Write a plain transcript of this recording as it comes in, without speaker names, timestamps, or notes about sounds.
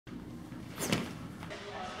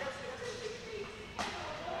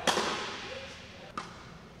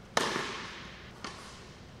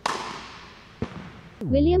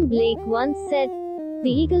William Blake once said, "The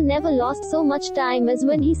eagle never lost so much time as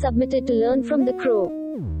when he submitted to learn from the crow."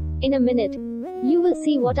 In a minute, you will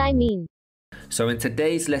see what I mean. So in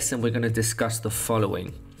today's lesson, we're going to discuss the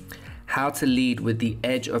following. How to lead with the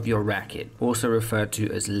edge of your racket, also referred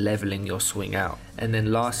to as leveling your swing out. And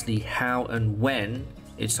then lastly, how and when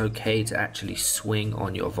it's okay to actually swing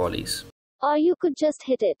on your volleys. Or you could just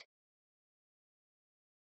hit it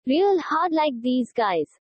real hard like these guys.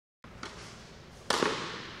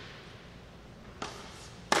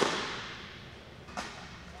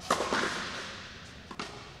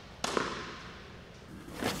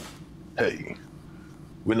 Hey,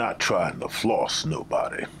 we're not trying to floss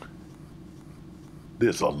nobody.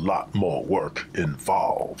 There's a lot more work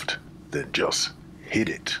involved than just hit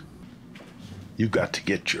it. You got to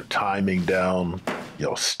get your timing down,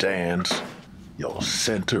 your stance, your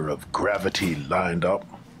center of gravity lined up.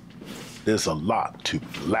 There's a lot to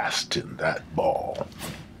blasting that ball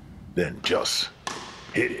than just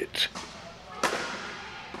hit it.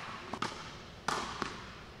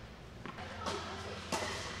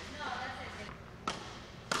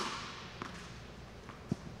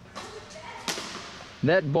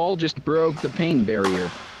 That ball just broke the pain barrier.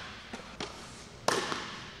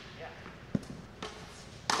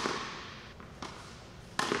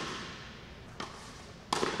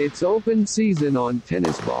 It's open season on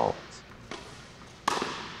tennis balls.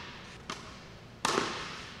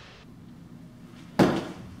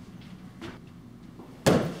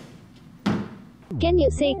 Can you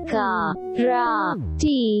say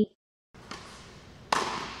ka-ra-ti?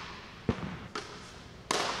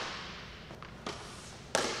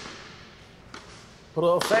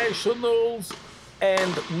 Professionals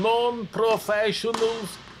and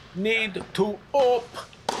non-professionals need to up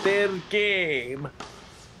their game,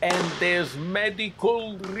 and there's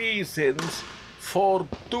medical reasons for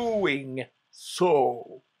doing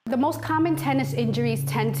so. The most common tennis injuries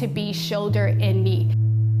tend to be shoulder and knee.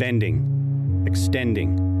 Bending,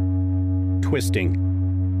 extending,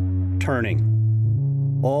 twisting,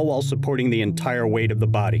 turning, all while supporting the entire weight of the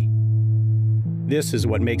body. This is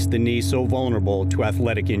what makes the knee so vulnerable to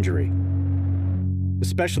athletic injury,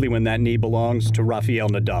 especially when that knee belongs to Rafael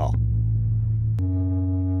Nadal.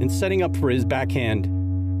 In setting up for his backhand,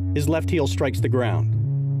 his left heel strikes the ground,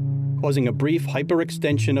 causing a brief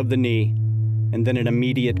hyperextension of the knee and then an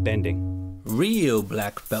immediate bending. Real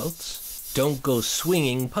black belts don't go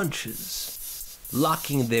swinging punches,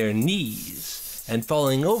 locking their knees and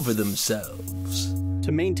falling over themselves.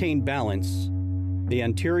 To maintain balance, the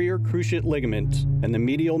anterior cruciate ligament and the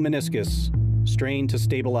medial meniscus strain to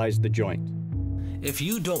stabilize the joint. If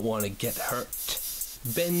you don't want to get hurt,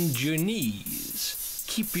 bend your knees.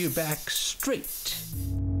 Keep your back straight.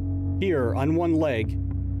 Here, on one leg,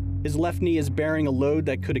 his left knee is bearing a load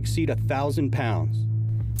that could exceed 1,000 pounds.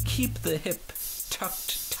 Keep the hip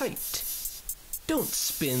tucked tight. Don't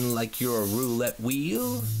spin like you're a roulette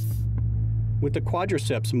wheel. With the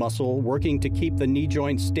quadriceps muscle working to keep the knee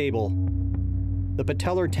joint stable, the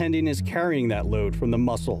patellar tendon is carrying that load from the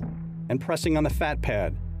muscle and pressing on the fat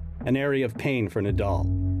pad, an area of pain for Nadal.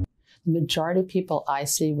 The majority of people I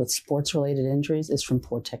see with sports-related injuries is from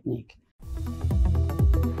poor technique.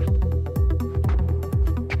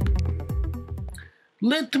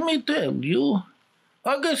 Let me tell you,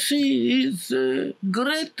 Agassi is a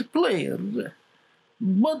great player,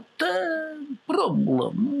 but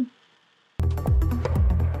problem.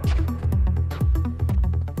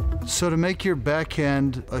 So to make your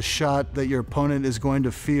backhand a shot that your opponent is going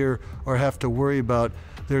to fear or have to worry about,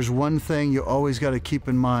 there's one thing you always got to keep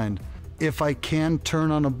in mind. If I can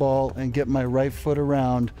turn on a ball and get my right foot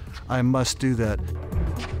around, I must do that.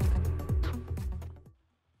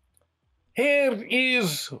 Here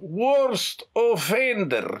is worst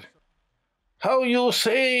offender. How you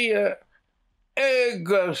say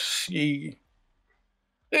Agassi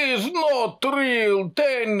is not real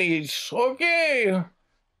tennis, okay?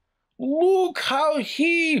 Look how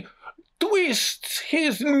he twists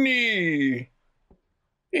his knee.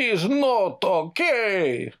 Is not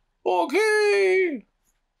okay. Okay?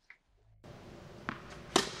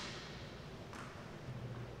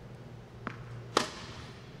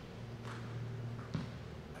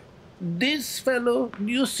 This fellow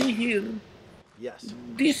you see here, Yes.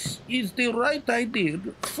 this is the right idea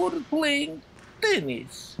for playing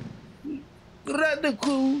tennis.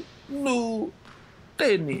 Radical new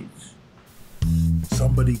tennis.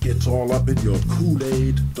 Somebody gets all up in your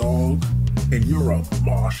Kool-Aid, dog, and you're a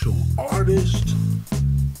martial artist.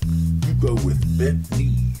 You go with bent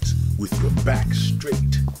knees, with your back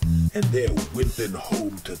straight, and they're whimping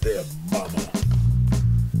home to their mama.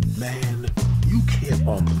 Man, you can't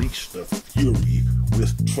unleash the fury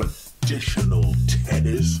with traditional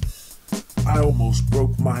tennis. I almost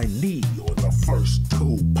broke my knee on the first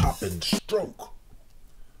toe-popping stroke.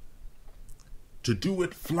 To do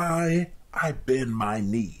it fly, I bend my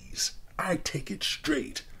knees, I take it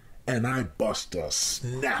straight, and I bust a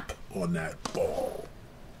snap on that ball.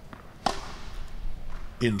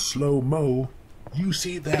 In slow-mo, you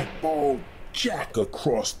see that ball jack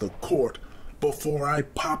across the court before I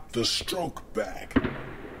pop the stroke back.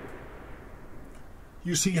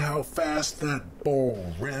 You see how fast that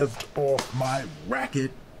ball revved off my racket?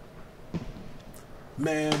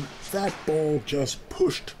 Man, that ball just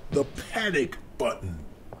pushed the panic button.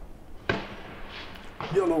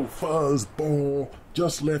 Yellow fuzz ball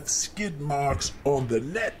just left skid marks on the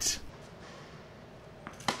net.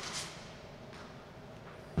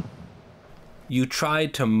 You try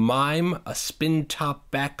to mime a spin top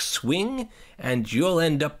back swing, and you'll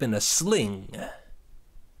end up in a sling.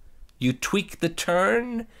 You tweak the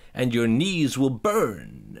turn, and your knees will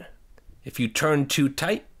burn. If you turn too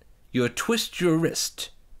tight, you'll twist your wrist.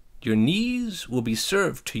 Your knees will be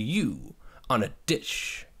served to you on a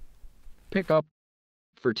dish. Pick up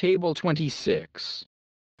for table 26.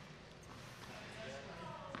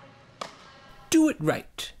 Do it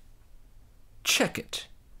right. Check it.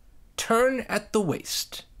 Turn at the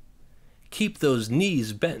waist. Keep those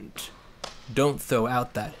knees bent. Don't throw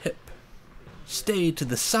out that hip. Stay to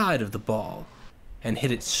the side of the ball and hit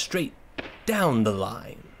it straight down the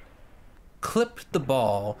line. Clip the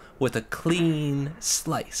ball with a clean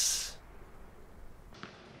slice.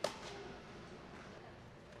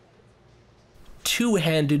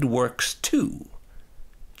 Two-handed works too,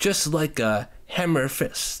 just like a hammer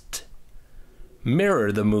fist.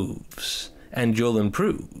 Mirror the moves and you'll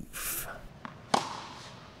improve.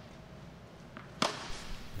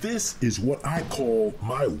 This is what I call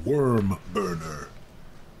my worm burner.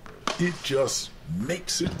 It just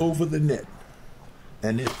makes it over the net.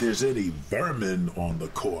 And if there's any vermin on the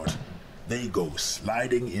court, they go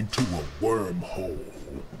sliding into a wormhole.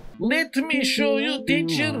 Let me show you,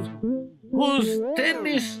 teacher, whose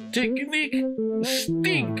tennis technique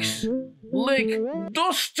stinks like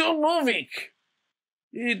Dostanovic,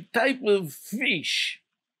 a type of fish.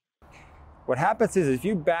 What happens is if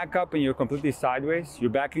you back up and you're completely sideways, you're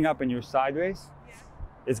backing up and you're sideways,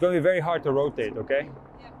 it's going to be very hard to rotate, okay?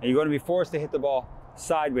 And you're going to be forced to hit the ball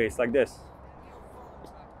sideways like this.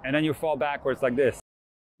 And then you fall backwards like this.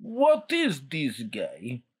 What is this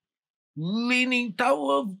guy? Leaning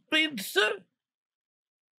Tower of Pizza?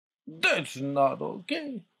 That's not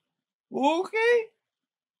okay. Okay?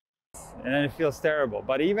 And then it feels terrible.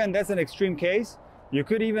 But even that's an extreme case. You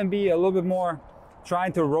could even be a little bit more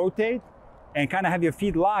trying to rotate and kind of have your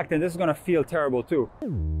feet locked, and this is going to feel terrible too.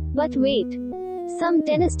 But wait. Some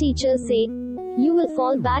tennis teachers say, you will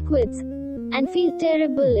fall backwards and feel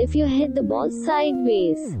terrible if you hit the ball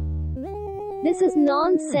sideways. This is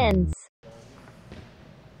nonsense.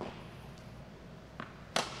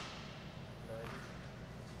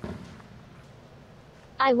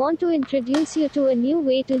 I want to introduce you to a new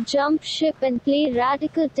way to jump ship and play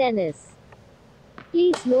radical tennis.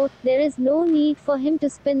 Please note, there is no need for him to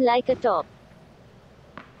spin like a top.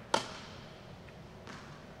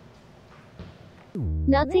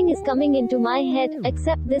 Nothing is coming into my head,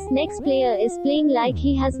 except this next player is playing like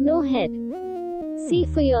he has no head. See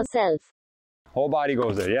for yourself. Whole body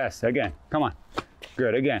goes there, yes, again, come on.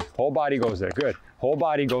 Good, again, whole body goes there, good. Whole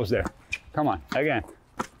body goes there. Come on, again.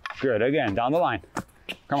 Good, again, down the line.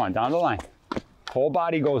 Come on, down the line. Whole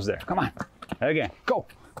body goes there, come on. Again, go.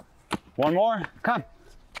 One more, come.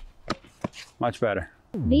 Much better.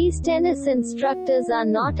 These tennis instructors are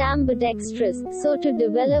not ambidextrous, so to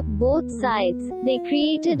develop both sides, they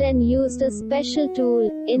created and used a special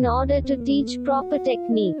tool in order to teach proper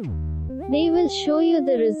technique. They will show you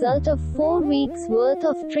the result of 4 weeks worth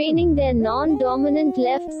of training their non-dominant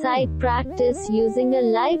left side practice using a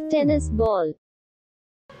live tennis ball.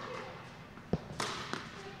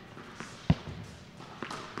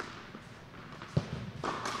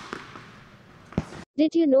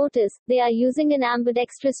 Did you notice, they are using an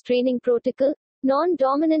ambidextrous training protocol?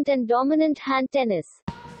 Non-dominant and dominant hand tennis.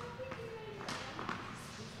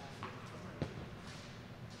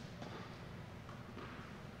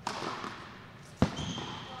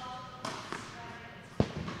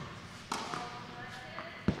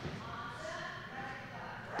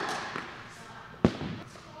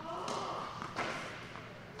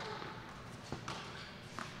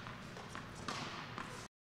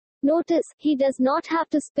 Notice, he does not have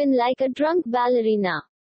to spin like a drunk ballerina.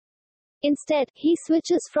 Instead, he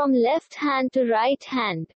switches from left hand to right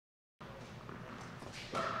hand.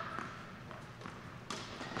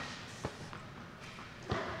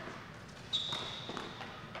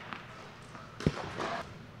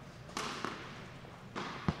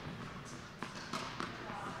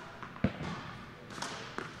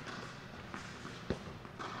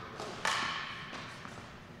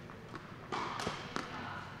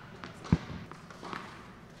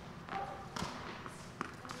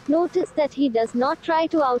 Notice that he does not try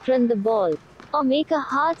to outrun the ball or make a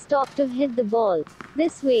hard stop to hit the ball.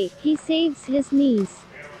 This way, he saves his knees.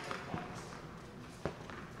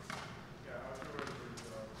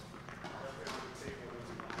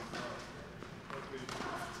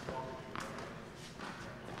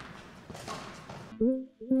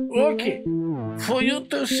 Okay, for you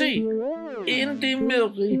to see, Andy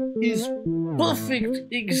Murray is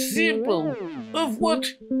perfect example of what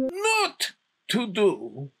not to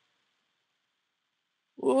do.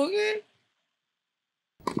 Okay?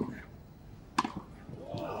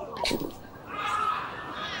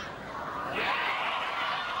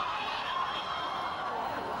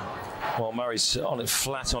 Well, Murray's on it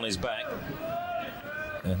flat on his back,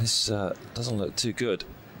 and this doesn't look too good.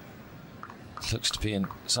 Looks to be in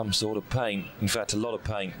some sort of pain, in fact a lot of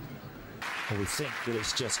pain. Well, we think that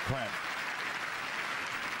it's just cramp.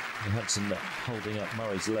 And Hudson holding up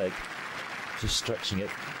Murray's leg, just stretching it.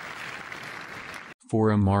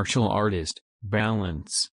 For a martial artist,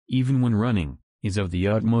 balance, even when running, is of the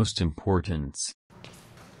utmost importance.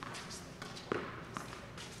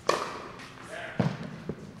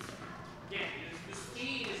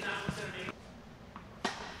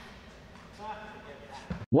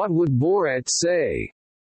 What would Borat say?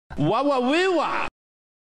 Wah-wah-wee-wah!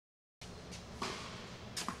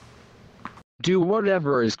 Do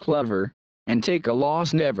whatever is clever, and take a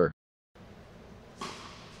loss never.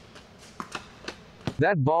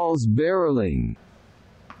 That ball's barreling.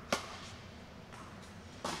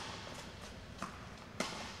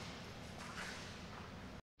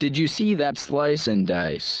 Did you see that slice and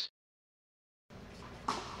dice?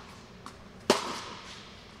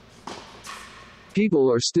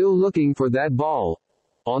 People are still looking for that ball.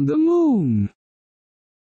 On the moon.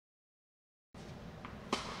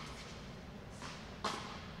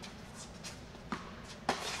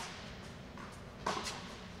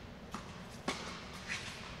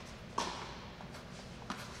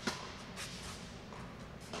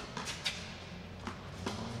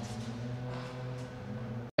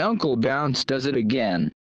 Uncle Bounce does it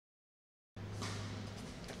again.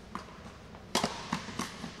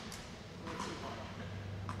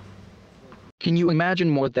 Can you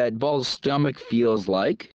imagine what that ball's stomach feels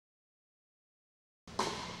like?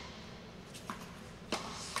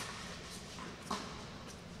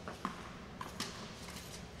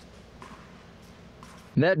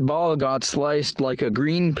 That ball got sliced like a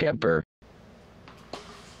green pepper.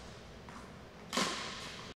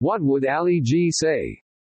 What would Ali G say?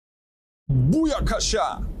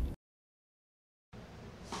 Booyakasha!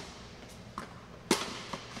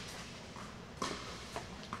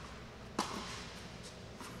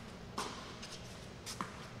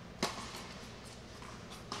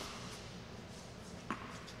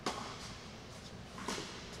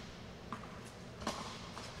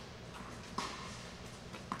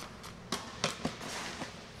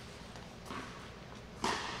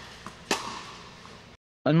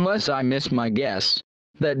 Unless I miss my guess,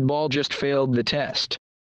 that ball just failed the test.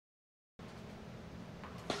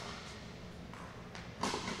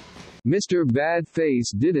 Mr.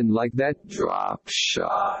 Badface didn't like that drop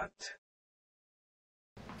shot.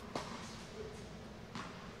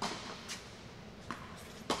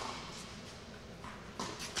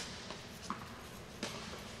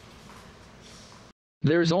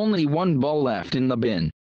 There's only one ball left in the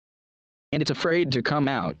bin, and it's afraid to come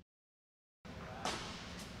out.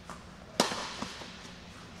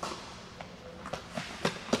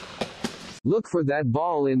 Look for that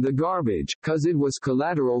ball in the garbage, 'cause it was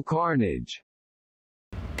collateral carnage.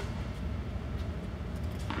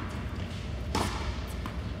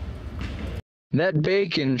 That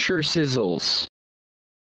bacon sure sizzles.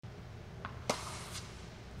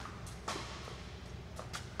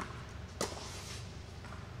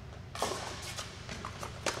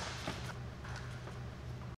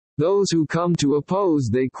 Those who come to oppose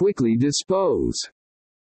they quickly dispose.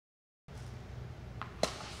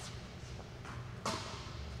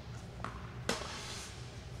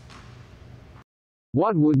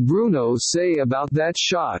 What would Bruno say about that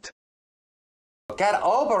shot? Get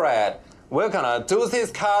over it. We're gonna do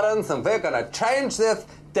these curtains and we're gonna change this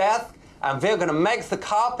desk and we're gonna make the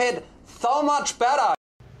carpet so much better.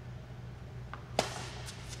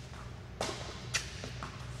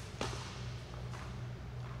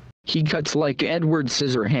 He cuts like Edward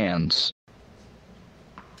Scissorhands.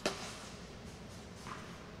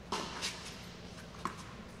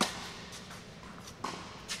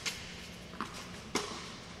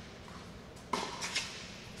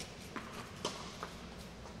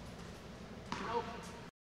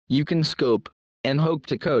 You can scope and hope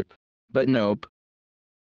to cope, but nope.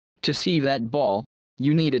 To see that ball,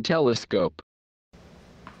 You need a telescope.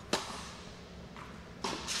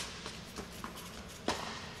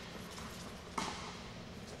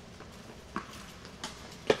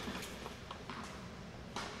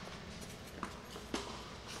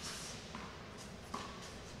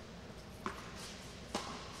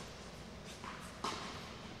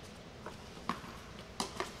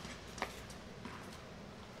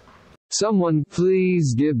 Someone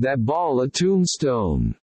please give that ball a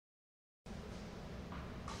tombstone.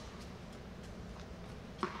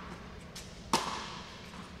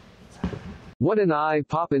 What an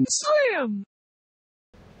eye-poppin' slam!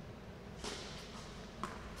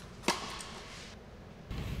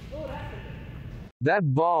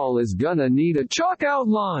 That ball is gonna need a chalk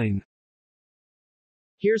outline.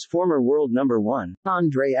 Here's former world number 1,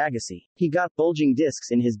 Andre Agassi. He got bulging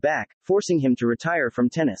discs in his back, forcing him to retire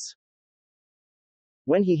from tennis.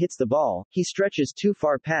 When he hits the ball, he stretches too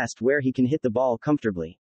far past where he can hit the ball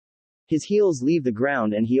comfortably. His heels leave the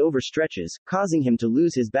ground and he overstretches, causing him to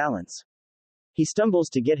lose his balance. He stumbles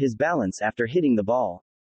to get his balance after hitting the ball.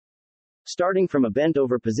 Starting from a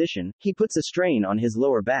bent-over position, he puts a strain on his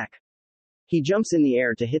lower back. He jumps in the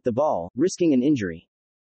air to hit the ball, risking an injury.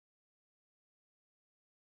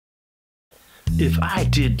 If I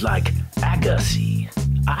did like Agassi,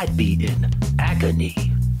 I'd be in agony.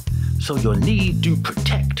 So your knee do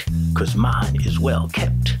protect, 'cause mine is well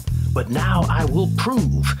kept. But now I will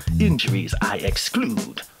prove injuries I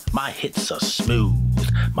exclude. My hits are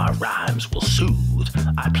smooth, my rhymes will soothe.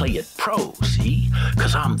 I play it pro, see?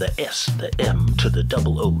 'Cause I'm the S, the M to the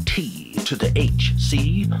double O-T to the H,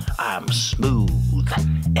 see? I'm smooth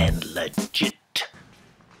and legit.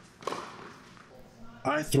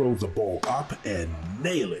 I throw the ball up and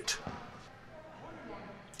nail it.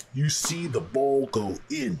 You see the ball go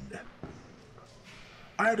in.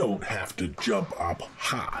 I don't have to jump up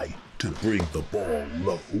high to bring the ball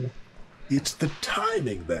low. It's the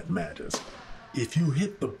timing that matters. If you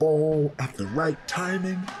hit the ball at the right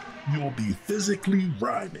timing, you'll be physically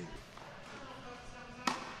rhyming.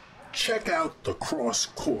 Check out the cross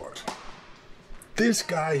court. This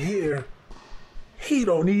guy here, he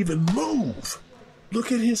don't even move.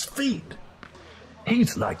 Look at his feet.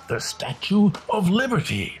 He's like the Statue of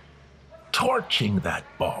Liberty, torching that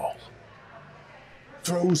ball.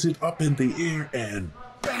 Throws it up in the air and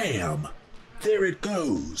bam! There it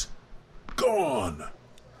goes. Gone.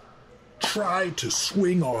 Try to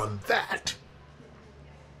swing on that.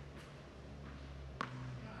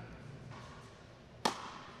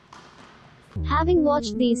 Having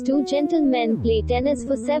watched these two gentlemen play tennis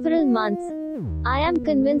for several months, I am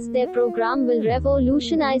convinced their program will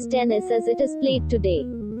revolutionize tennis as it is played today.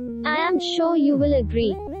 I am sure you will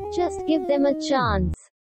agree. Just give them a chance.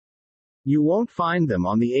 You won't find them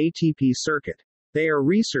on the ATP circuit. They are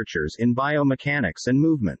researchers in biomechanics and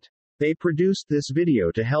movement. They produced this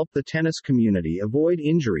video to help the tennis community avoid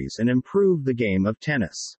injuries and improve the game of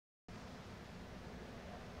tennis.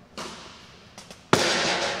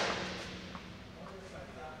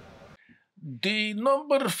 The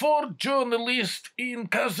number 4 journalist in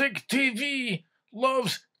Kazakh TV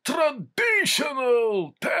loves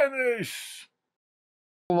traditional tennis.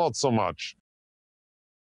 Not so much.